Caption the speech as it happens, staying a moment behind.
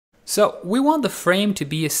So we want the frame to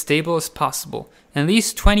be as stable as possible, and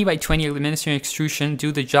these 20 by 20 aluminum extrusion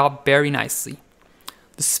do the job very nicely.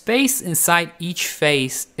 The space inside each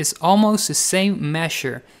face is almost the same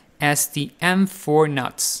measure as the M4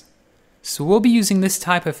 nuts. So we'll be using this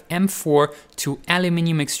type of M4 to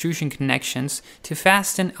aluminum extrusion connections to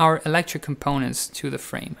fasten our electric components to the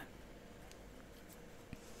frame.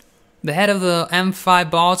 The head of the M5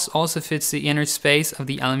 bolts also fits the inner space of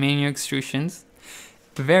the aluminum extrusions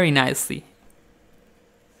very nicely,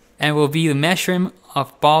 and will be the measuring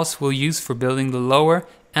of bolts we'll use for building the lower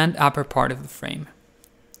and upper part of the frame.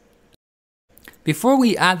 Before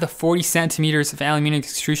we add the 40 centimeters of aluminum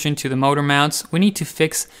extrusion to the motor mounts, we need to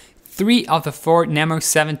fix 3 of the 4 Nema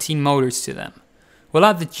 17 motors to them. We'll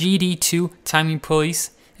add the GD2 timing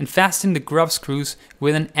pulleys and fasten the grub screws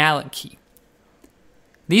with an Allen key.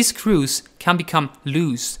 These screws can become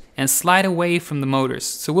loose and slide away from the motors,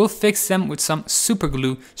 so we'll fix them with some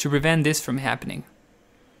superglue to prevent this from happening.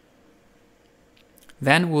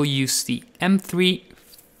 Then we'll use the M3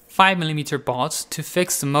 5mm bolts to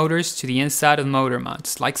fix the motors to the inside of the motor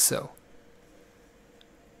mounts, like so.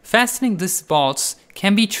 Fastening these bolts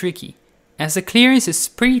can be tricky, as the clearance is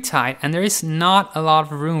pretty tight and there is not a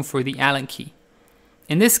lot of room for the Allen key.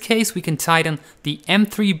 In this case, we can tighten the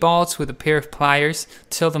M3 bolts with a pair of pliers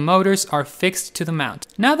till the motors are fixed to the mount.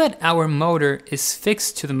 Now that our motor is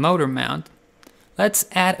fixed to the motor mount, let's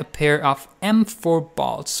add a pair of M4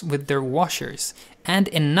 bolts with their washers and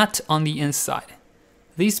a nut on the inside.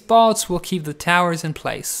 These bolts will keep the towers in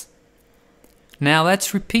place. Now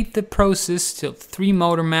let's repeat the process till 3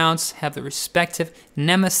 motor mounts have the respective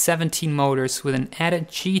Nema 17 motors with an added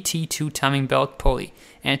GT2 timing belt pulley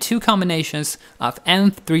and 2 combinations of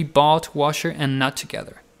M3 bolt, washer and nut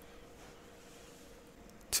together.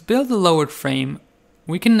 To build the lowered frame,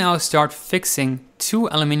 we can now start fixing 2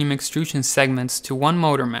 aluminum extrusion segments to 1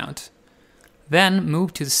 motor mount. Then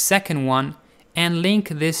move to the second one and link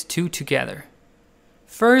these 2 together.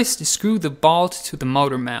 First, screw the bolt to the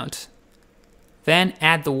motor mount. Then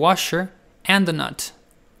add the washer and the nut.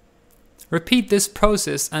 Repeat this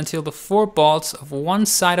process until the 4 bolts of one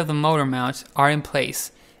side of the motor mount are in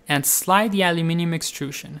place and slide the aluminum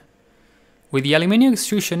extrusion. With the aluminum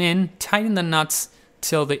extrusion in, tighten the nuts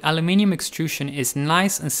till the aluminum extrusion is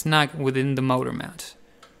nice and snug within the motor mount.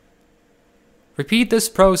 Repeat this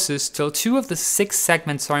process till 2 of the 6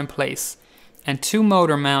 segments are in place and 2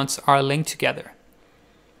 motor mounts are linked together.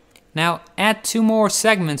 Now add 2 more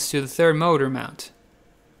segments to the third motor mount.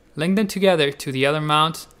 Link them together to the other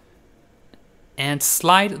mount and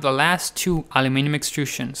slide the last 2 aluminum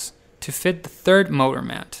extrusions to fit the third motor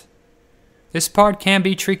mount. This part can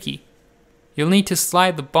be tricky. You'll need to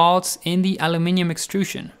slide the bolts in the aluminum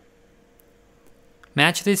extrusion.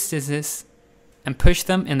 Match this distance and push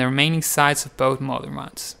them in the remaining sides of both motor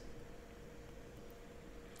mounts.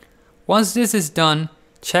 Once this is done,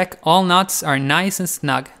 check all nuts are nice and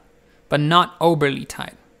snug, but not overly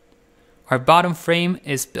tight. Our bottom frame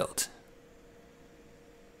is built.